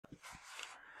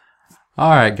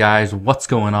Alright guys, what's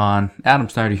going on? Adam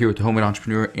Snyder here with the Homemade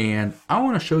Entrepreneur, and I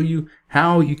want to show you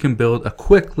how you can build a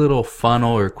quick little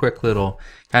funnel or a quick little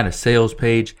kind of sales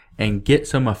page and get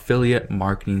some affiliate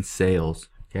marketing sales.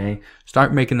 Okay,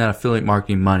 start making that affiliate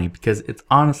marketing money because it's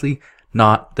honestly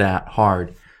not that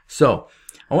hard. So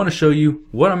I want to show you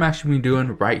what I'm actually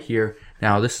doing right here.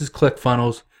 Now this is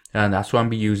Clickfunnels, and that's what I'm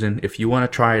be using. If you want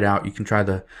to try it out, you can try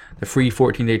the free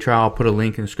 14-day trial. I'll put a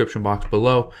link in the description box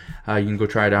below. You can go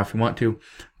try it out if you want to,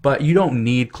 but you don't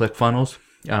need Clickfunnels.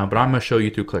 But I'm going to show you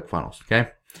through Clickfunnels. Okay.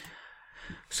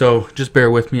 So just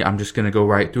bear with me. I'm just going to go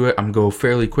right through it. I'm going to go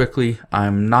fairly quickly.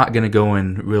 I'm not going to go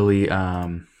in really.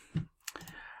 I'm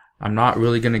not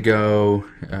really going to go.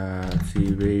 Let's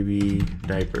see, baby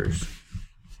diapers.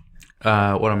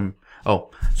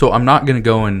 So I'm not gonna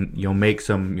go and make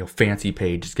some fancy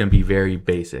page. It's gonna be very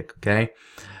basic. Okay,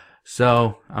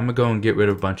 so I'm gonna go and get rid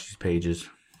of a bunch of these pages.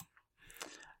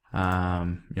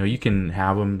 You can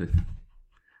have them.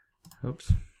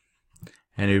 Oops.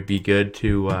 And it would be good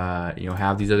to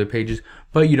have these other pages,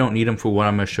 but you don't need them for what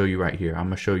I'm gonna show you right here. I'm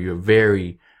gonna show you a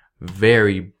very,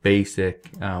 very basic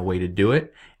way to do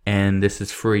it. And this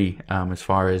is free as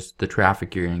far as the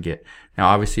traffic you're going to get. Now,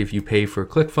 obviously, if you pay for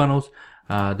ClickFunnels,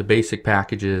 the basic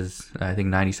package is, I think,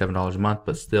 $97 a month,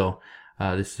 but still,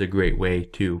 this is a great way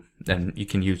to, and you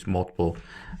can use multiple,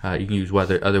 you can use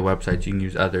other websites, you can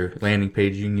use other landing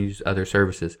pages, you can use other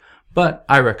services, but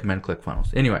I recommend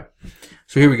ClickFunnels. Anyway,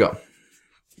 so here we go.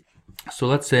 So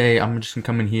let's say I'm just going to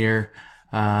come in here,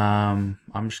 I'm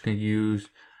just going to use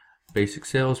basic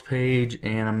sales page,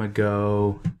 and I'm going to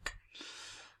go,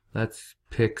 let's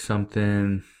pick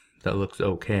something that looks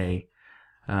okay.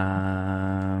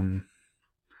 Let's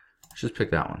just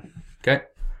pick that one. Okay.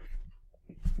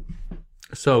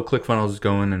 So ClickFunnels is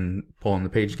going and pulling the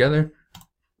page together.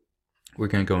 We're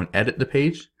going to go and edit the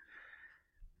page.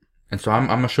 And so I'm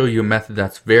going to show you a method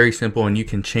that's very simple, and you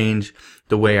can change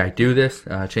the way I do this,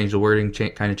 change the wording,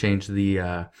 kind of change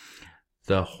the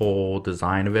whole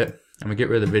design of it. I'm going to get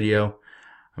rid of the video.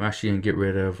 I'm actually going to get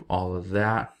rid of all of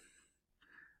that.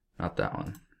 Not that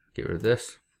one. Get rid of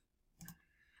this.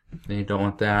 Then you don't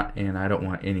want that, and I don't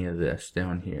want any of this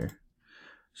down here.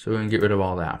 So we're going to get rid of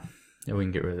all that. And we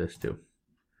can get rid of this too.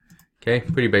 Okay,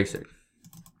 pretty basic.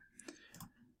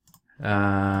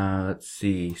 Let's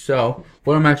see. So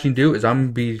what I'm actually going to do is I'm going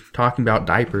to be talking about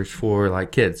diapers for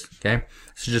like kids. Okay,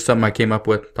 this is just something I came up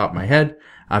with top of my head.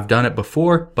 I've done it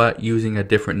before, but using a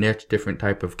different niche, different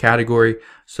type of category.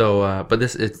 So, but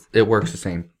it works the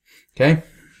same. Okay.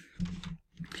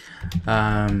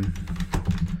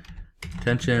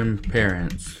 Attention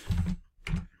parents,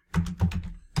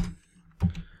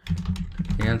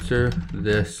 answer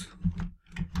this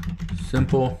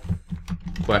simple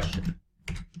question.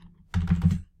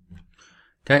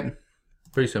 Okay,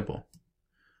 pretty simple.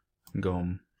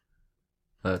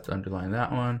 Let's underline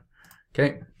that one.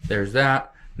 Okay, there's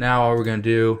that. Now all we're going to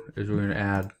do is we're going to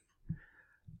add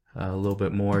a little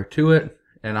bit more to it,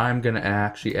 and I'm going to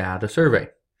actually add a survey.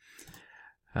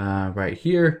 Right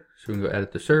here, so we can go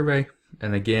edit the survey,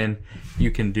 and again,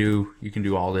 you can do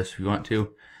all this if you want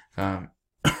to.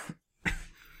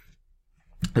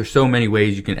 There's so many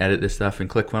ways you can edit this stuff in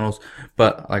ClickFunnels,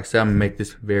 but like I said, I'm gonna make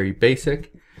this very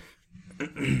basic.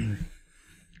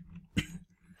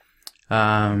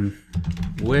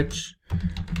 Which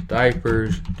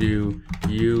diapers do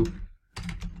you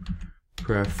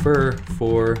prefer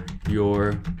for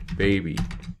your baby?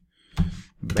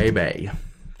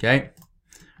 Okay.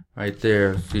 Right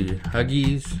there, let's see,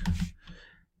 Huggies,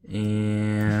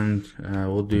 and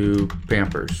we'll do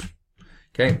Pampers.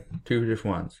 Okay, two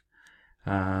different ones.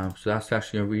 So that's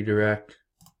actually gonna redirect.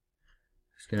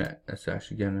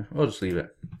 We'll just leave it.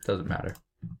 Doesn't matter.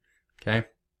 Okay.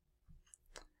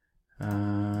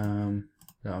 No,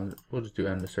 we'll just do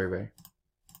end the survey.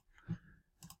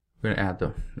 We're gonna add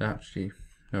the. Actually,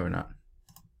 no, we're not.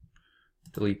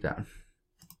 Delete that.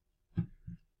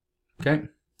 Okay.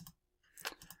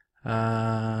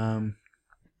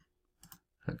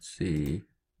 Let's see.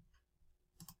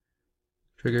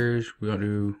 Triggers. We won't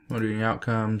do any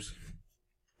outcomes.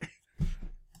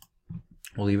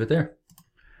 We'll leave it there.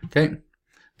 Okay.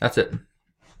 That's it.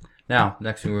 Now,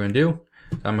 next thing we're gonna do,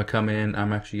 I'm gonna come in.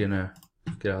 I'm actually gonna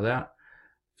get out of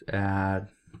that.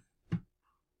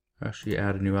 Let's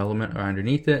add a new element or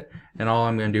underneath it, and all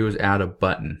I'm gonna do is add a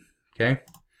button. Okay.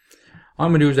 All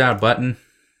I'm gonna do is add a button.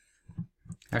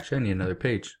 Actually, I need another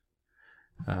page.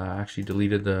 I actually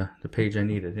deleted the page I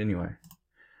needed anyway.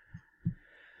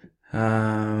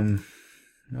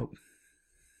 Nope.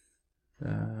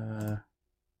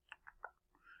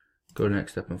 Go to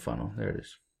next step in funnel. There it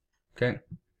is. Okay.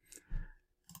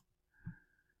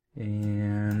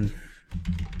 And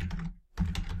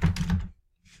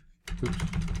Oops.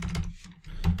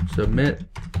 Submit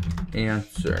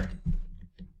answer.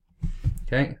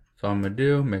 Okay, that's all I'm going to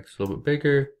do. Make this a little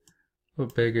bit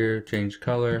bigger, change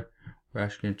color. We're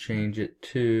actually going to change it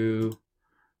to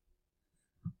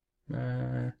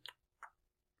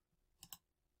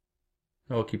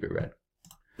we'll keep it red.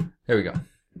 There we go.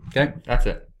 Okay, that's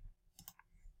it.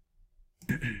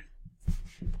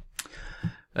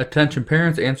 Attention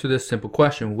parents, answer this simple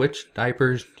question. Which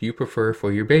diapers do you prefer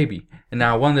for your baby? And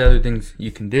now one of the other things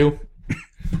you can do,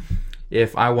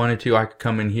 if I wanted to, I could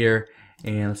come in here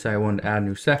and let's say I wanted to add a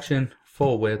new section,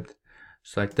 full width,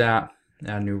 just like that,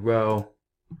 add a new row,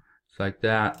 just like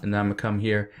that, and then I'm going to come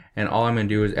here and all I'm going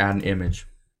to do is add an image.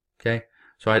 Okay,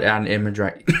 so I'd add an image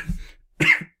right,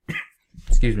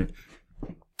 excuse me,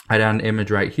 I'd add an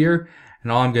image right here,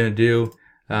 and all I'm going to do,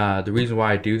 the reason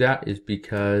why I do that is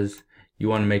because you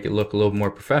want to make it look a little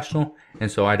more professional, and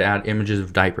so I'd add images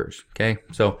of diapers. Okay,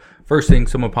 so first thing,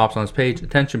 someone pops on this page,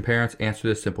 attention parents, answer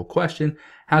this simple question,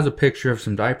 has a picture of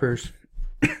some diapers,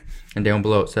 and down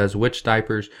below it says, which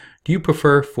diapers do you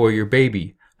prefer for your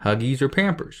baby, Huggies or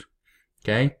Pampers?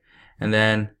 Okay, and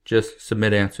then just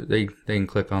submit answer. They can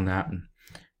click on that, and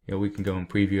we can go and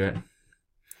preview it.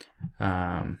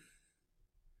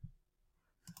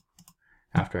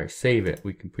 After I save it,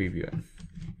 we can preview it.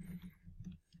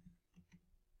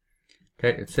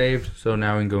 Okay, it's saved, so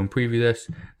now we can go and preview this.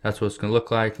 That's what it's going to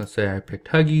look like. Let's say I picked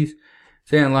Huggies.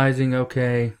 It's analyzing,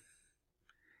 okay.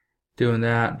 Doing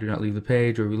that, do not leave the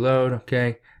page or reload,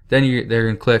 okay. Then they're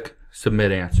going to click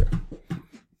Submit Answer.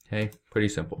 Okay, pretty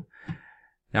simple.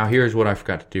 Now here's what I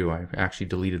forgot to do. I actually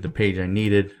deleted the page I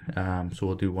needed, so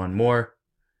we'll do one more.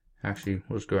 Actually,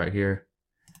 we'll just go right here.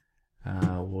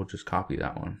 We'll just copy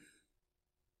that one.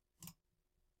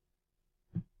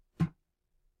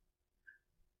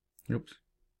 Oops.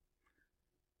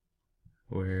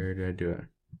 Where did I do it?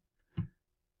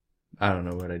 I don't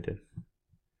know what I did.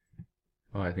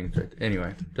 Oh, I think it's right there.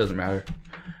 Anyway, doesn't matter.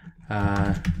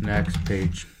 Next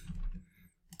page.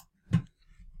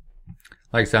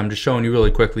 Like I said, I'm just showing you really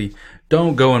quickly.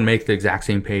 Don't go and make the exact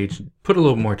same page. Put a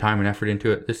little more time and effort into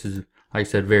it. This is, like I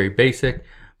said, very basic,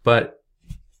 but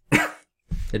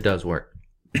it does work.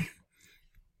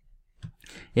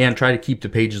 And try to keep the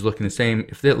pages looking the same.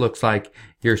 If it looks like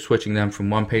you're switching them from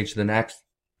one page to the next,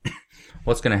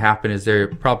 what's going to happen is they're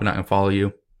probably not going to follow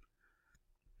you.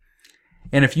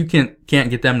 And if you can't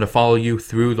get them to follow you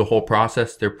through the whole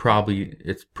process,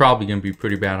 it's probably going to be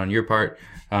pretty bad on your part.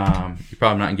 You're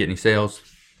probably not going to get any sales.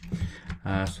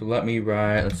 So let me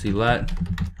write, let's see, let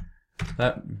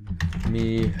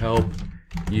me help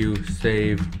you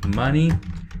save money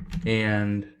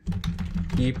and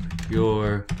keep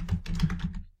your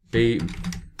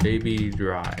baby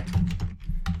dry.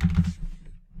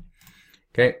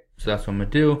 Okay, so that's what I'm going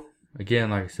to do. Again,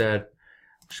 like I said,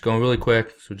 just going really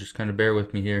quick, so just kind of bear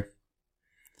with me here.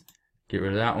 Get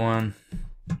rid of that one.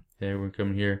 Okay, we're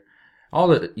coming here. All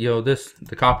the,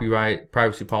 the copyright,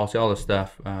 privacy policy, all this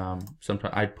stuff,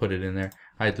 sometimes I'd put it in there.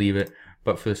 I'd leave it,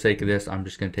 but for the sake of this, I'm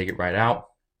just going to take it right out.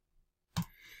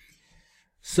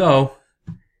 So,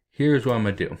 here's what I'm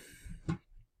going to do.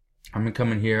 I'm going to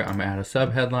come in here, I'm going to add a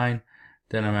sub-headline,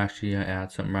 then I'm actually going to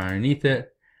add something right underneath it.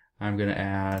 I'm going to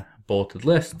add a bulleted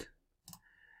list.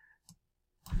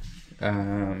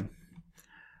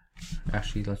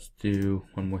 Actually, let's do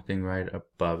one more thing right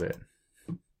above it.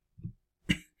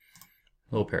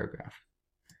 Little paragraph.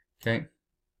 Okay.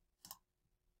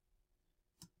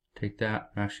 Take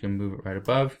that, I'm actually going to move it right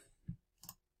above.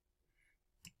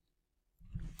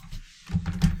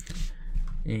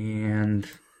 And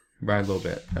write a little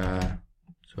bit.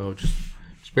 So just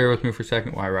bear with me for a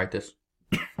second while I write this.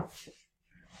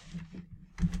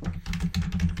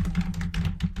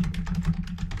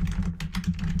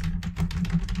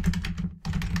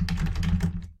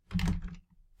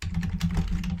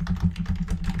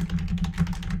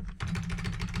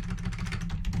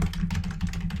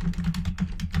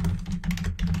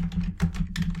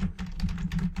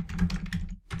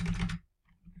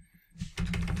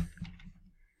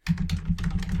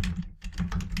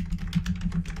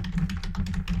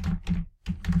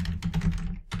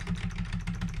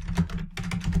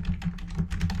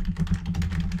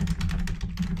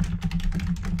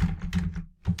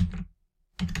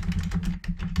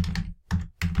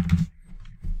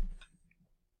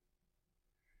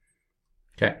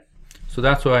 Okay, so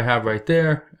that's what I have right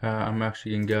there. I'm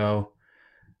actually going to go,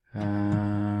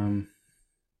 let's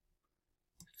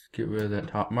get rid of that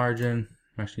top margin.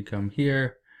 I'm actually come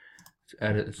here, let's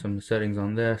edit some of the settings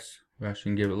on this. We're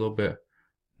actually going to give it a little bit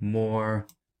more,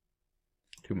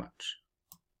 too much.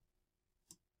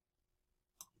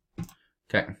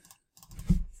 Okay.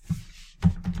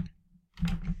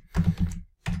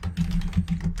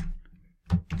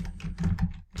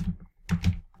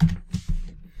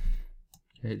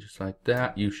 Okay, just like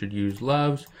that. You should use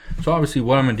loves. So obviously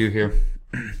what I'm going to do here,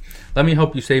 let me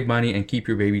help you save money and keep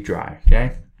your baby dry,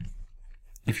 okay?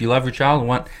 If you love your child and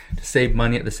want to save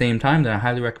money at the same time, then I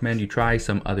highly recommend you try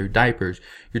some other diapers.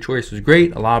 Your choice was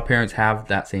great. A lot of parents have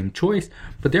that same choice,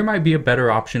 but there might be a better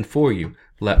option for you.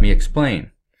 Let me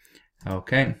explain.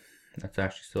 Okay, that's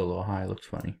actually still a little high. It looks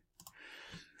funny.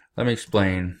 Let me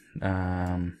explain.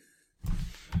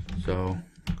 So,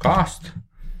 cost,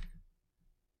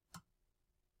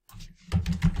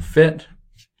 fit,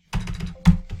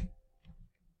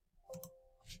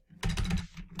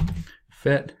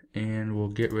 and we'll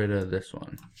get rid of this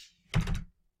one.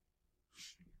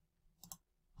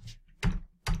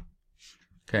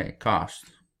 Okay, cost.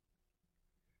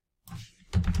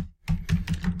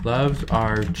 Loves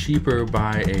are cheaper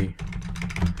by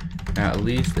at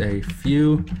least a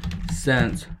few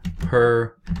cents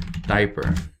per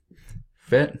diaper.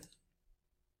 Fit.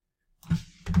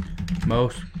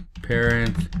 Most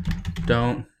parents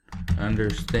don't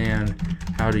understand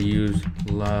how to use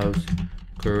loves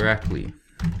correctly.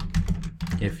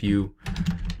 If you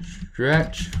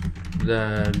stretch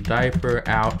the diaper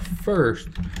out first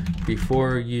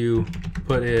before you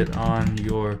put it on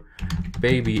your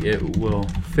baby, it will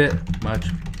fit much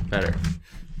better.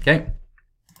 Okay,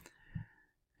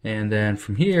 and then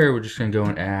from here we're just going to go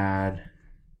and add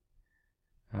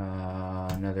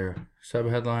another sub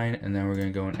headline, and then we're going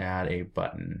to go and add a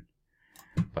button.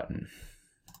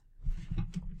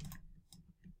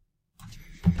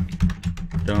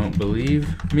 Don't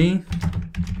believe me?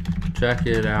 Check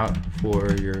it out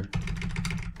for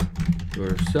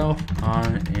yourself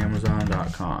on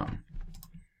Amazon.com.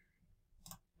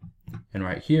 And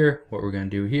right here, what we're going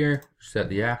to do here, set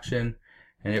the action,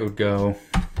 and it would go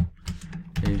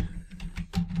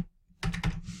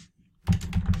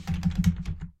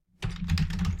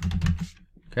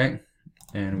okay,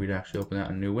 and we'd actually open that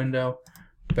in a new window,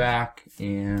 back,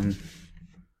 and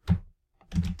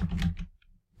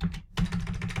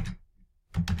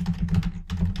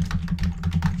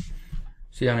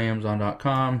see on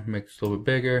Amazon.com, make this a little bit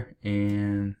bigger,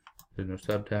 and there's no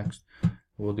subtext.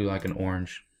 We'll do like an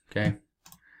orange, okay?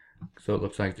 So it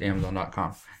looks like it's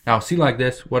Amazon.com. Now, see like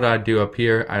this, what I do up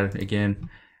here, again,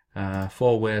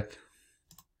 full width,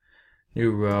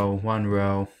 new row, one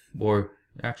row, or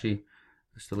actually,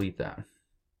 let's delete that.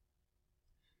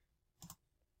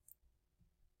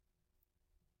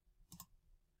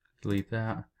 Delete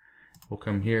that. We'll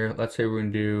come here. Let's say we're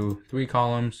going to do 3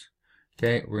 columns.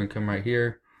 Okay, we're going to come right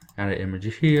here, add an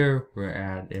image here, we're going to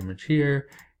add an image here,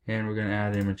 and we're going to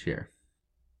add an image here.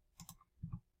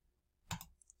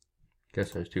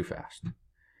 Guess I was too fast.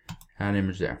 Add an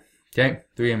image there. Okay,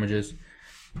 3 images.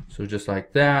 So just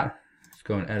like that. Let's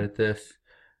go and edit this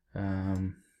a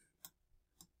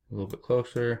little bit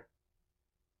closer.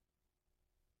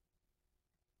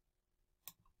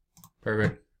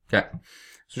 Perfect. Okay,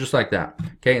 so just like that.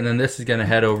 Okay, and then this is going to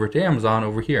head over to Amazon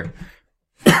over here.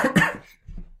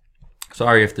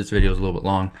 Sorry if this video is a little bit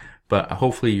long, but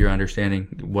hopefully you're understanding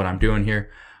what I'm doing here.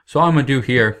 So all I'm going to do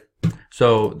here,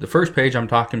 so the first page I'm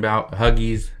talking about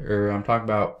Huggies, or I'm talking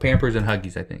about Pampers and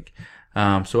Huggies, I think.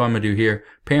 So what I'm going to do here,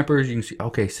 Pampers, you can see,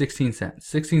 okay, 16 cents.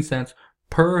 16 cents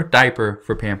per diaper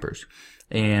for Pampers.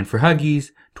 And for Huggies,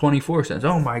 24 cents.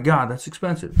 Oh my God, that's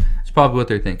expensive. That's probably what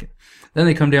they're thinking. Then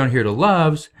they come down here to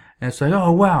Loves, and it's like,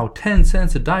 oh wow, 10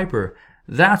 cents a diaper.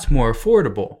 That's more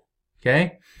affordable,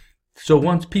 okay? So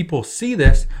once people see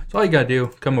this, so all you gotta do,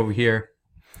 come over here,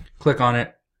 click on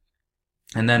it,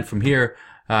 and then from here,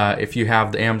 if you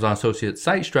have the Amazon Associate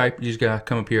site Stripe, you just gotta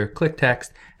come up here, click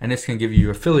text, and this can give you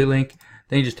your affiliate link.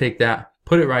 Then you just take that,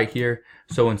 put it right here.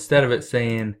 So instead of it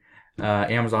saying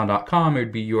Amazon.com, it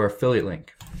would be your affiliate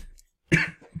link.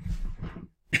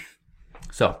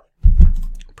 So,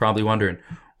 probably wondering,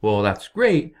 well, that's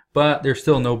great, but there's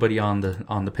still nobody on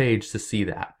the page to see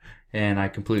that, and I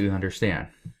completely understand.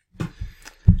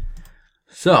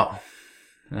 So,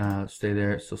 let's stay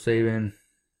there. It's still saving.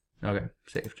 Okay,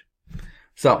 saved.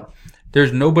 So,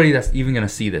 there's nobody that's even going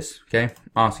to see this, okay?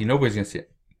 Honestly, nobody's going to see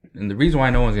it. And the reason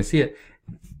why no one's going to see it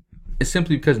is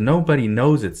simply because nobody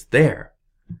knows it's there.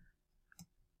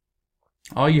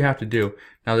 All you have to do,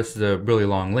 now this is a really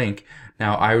long link.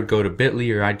 Now, I would go to bit.ly,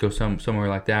 or I'd go somewhere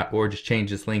like that, or just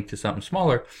change this link to something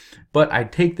smaller. But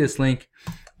I'd take this link,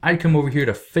 I'd come over here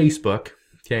to Facebook.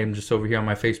 Okay, I'm just over here on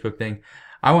my Facebook thing.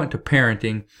 I went to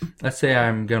parenting. Let's say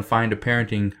I'm going to find a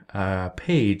parenting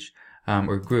page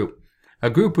or group.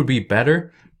 A group would be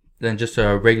better than just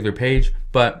a regular page,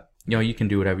 but you can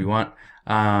do whatever you want.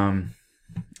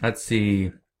 Let's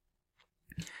see.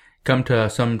 Come to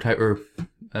some type, or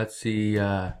let's see,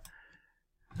 a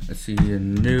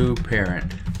new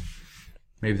parent.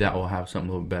 Maybe that will have something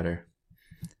a little better.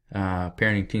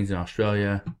 Parenting teens in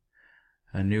Australia.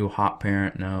 A new hot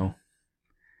parent. No.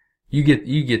 You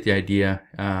get the idea.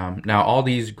 Now all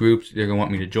these groups they're gonna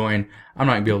want me to join. I'm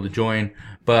not gonna be able to join,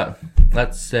 but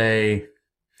let's say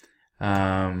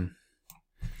that's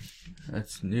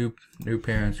new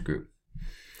parents group.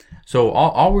 So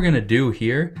all we're gonna do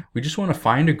here, we just want to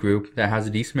find a group that has a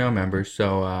decent amount of members.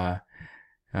 So I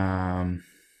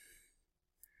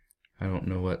don't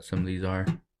know what some of these are.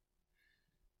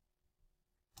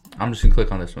 I'm just gonna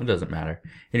click on this one. It doesn't matter.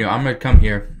 Anyway, I'm gonna come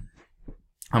here.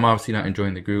 I'm obviously not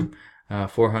enjoying the group.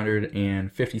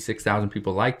 456,000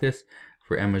 people like this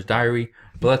for Emma's Diary.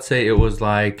 But let's say it was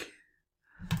like,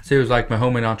 my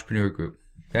home and entrepreneur group.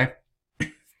 Okay.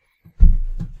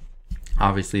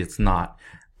 Obviously it's not,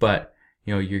 but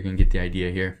you're gonna get the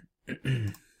idea here.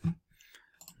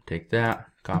 Take that,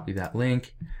 copy that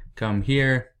link, come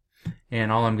here, and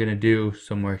all I'm gonna do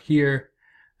somewhere here,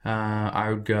 I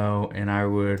would go and I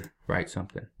would write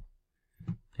something.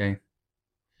 Okay.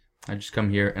 I just come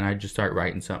here and I just start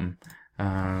writing something.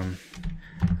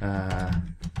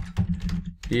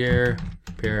 Dear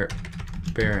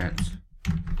parents,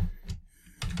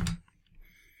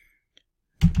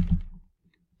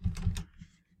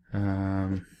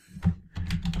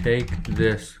 take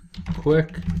this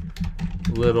quick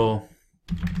little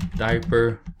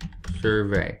diaper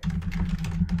survey.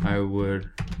 I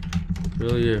would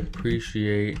really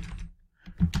appreciate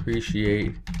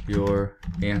your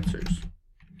answers.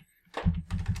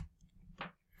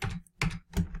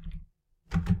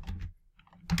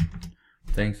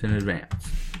 Thanks in advance.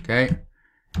 Okay,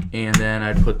 and then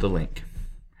I'd put the link.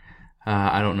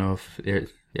 I don't know if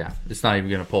it's not even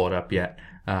gonna pull it up yet.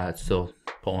 It's still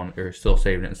pulling or still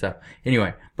saving it and stuff.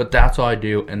 Anyway, but that's all I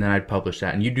do, and then I'd publish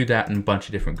that. And you do that in a bunch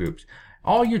of different groups.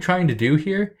 All you're trying to do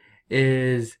here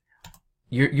is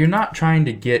you're not trying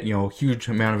to get huge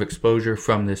amount of exposure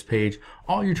from this page.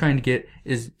 All you're trying to get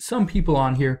is some people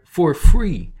on here for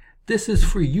free. This is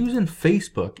free. Using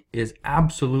Facebook is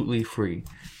absolutely free.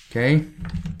 Okay,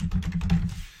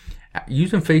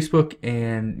 using Facebook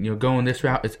and going this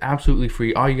route, it's absolutely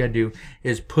free. All you gotta do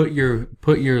is put your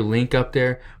link up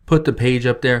there, put the page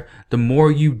up there. The more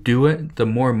you do it, the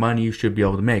more money you should be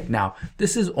able to make. Now,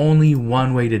 this is only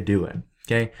one way to do it.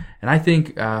 Okay, and I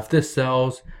think if this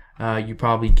sells, you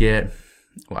probably get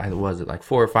what was it, like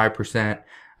 4 or 5%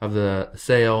 of the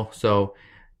sale. So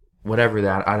whatever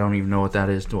that, I don't even know what that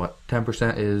is. What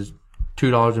 10% is.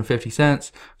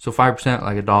 $2.50, so 5%,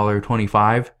 like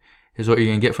 $1.25 is what you're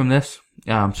gonna get from this.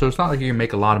 So it's not like you're gonna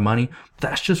make a lot of money.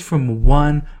 That's just from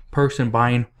one person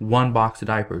buying one box of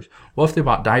diapers. Well, if they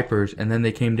bought diapers and then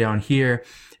they came down here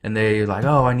and they like,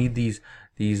 oh, I need these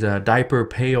diaper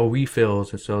pail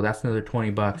refills, and so that's another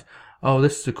 $20. Oh,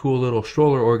 this is a cool little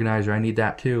stroller organizer. I need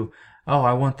that too. Oh,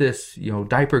 I want this,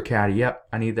 diaper caddy. Yep,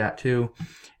 I need that too.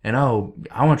 And oh,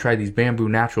 I want to try these bamboo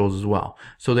naturals as well.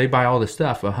 So they buy all this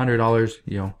stuff,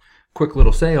 $100, quick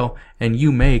little sale, and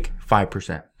you make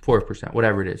 5%, 4%,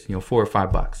 whatever it is, $4 or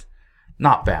 $5.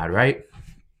 Not bad, right?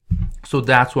 So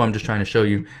that's what I'm just trying to show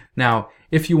you. Now,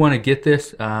 if you want to get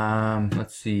this,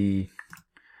 let's see,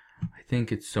 I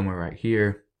think it's somewhere right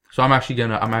here. So I'm actually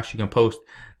gonna post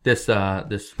this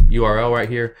this URL right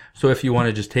here. So if you want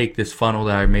to just take this funnel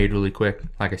that I made really quick,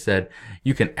 like I said,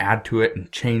 you can add to it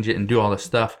and change it and do all this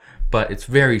stuff, but it's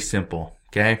very simple.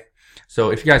 Okay,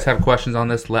 so if you guys have questions on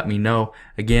this, let me know.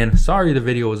 Again, sorry the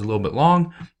video was a little bit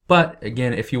long, but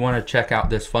again, if you want to check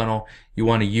out this funnel, you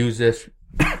want to use this,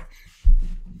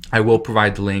 I will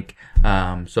provide the link.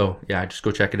 So yeah, just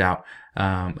go check it out.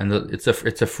 And it's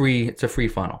a free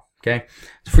funnel. Okay,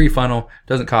 it's a free funnel,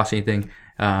 doesn't cost anything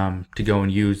to go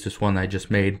and use this one that I just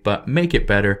made, but make it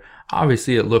better.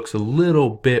 Obviously it looks a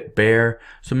little bit bare,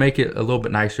 so make it a little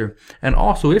bit nicer. And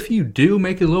also, if you do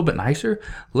make it a little bit nicer,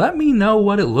 let me know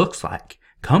what it looks like.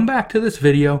 Come back to this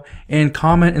video and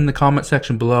comment in the comment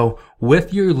section below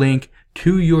with your link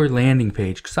to your landing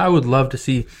page, because I would love to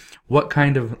see what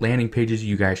kind of landing pages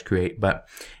you guys create. But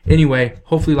anyway,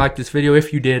 hopefully you liked this video.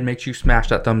 If you did, make sure you smash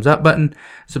that thumbs up button,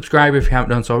 subscribe if you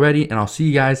haven't done so already, and I'll see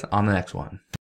you guys on the next one.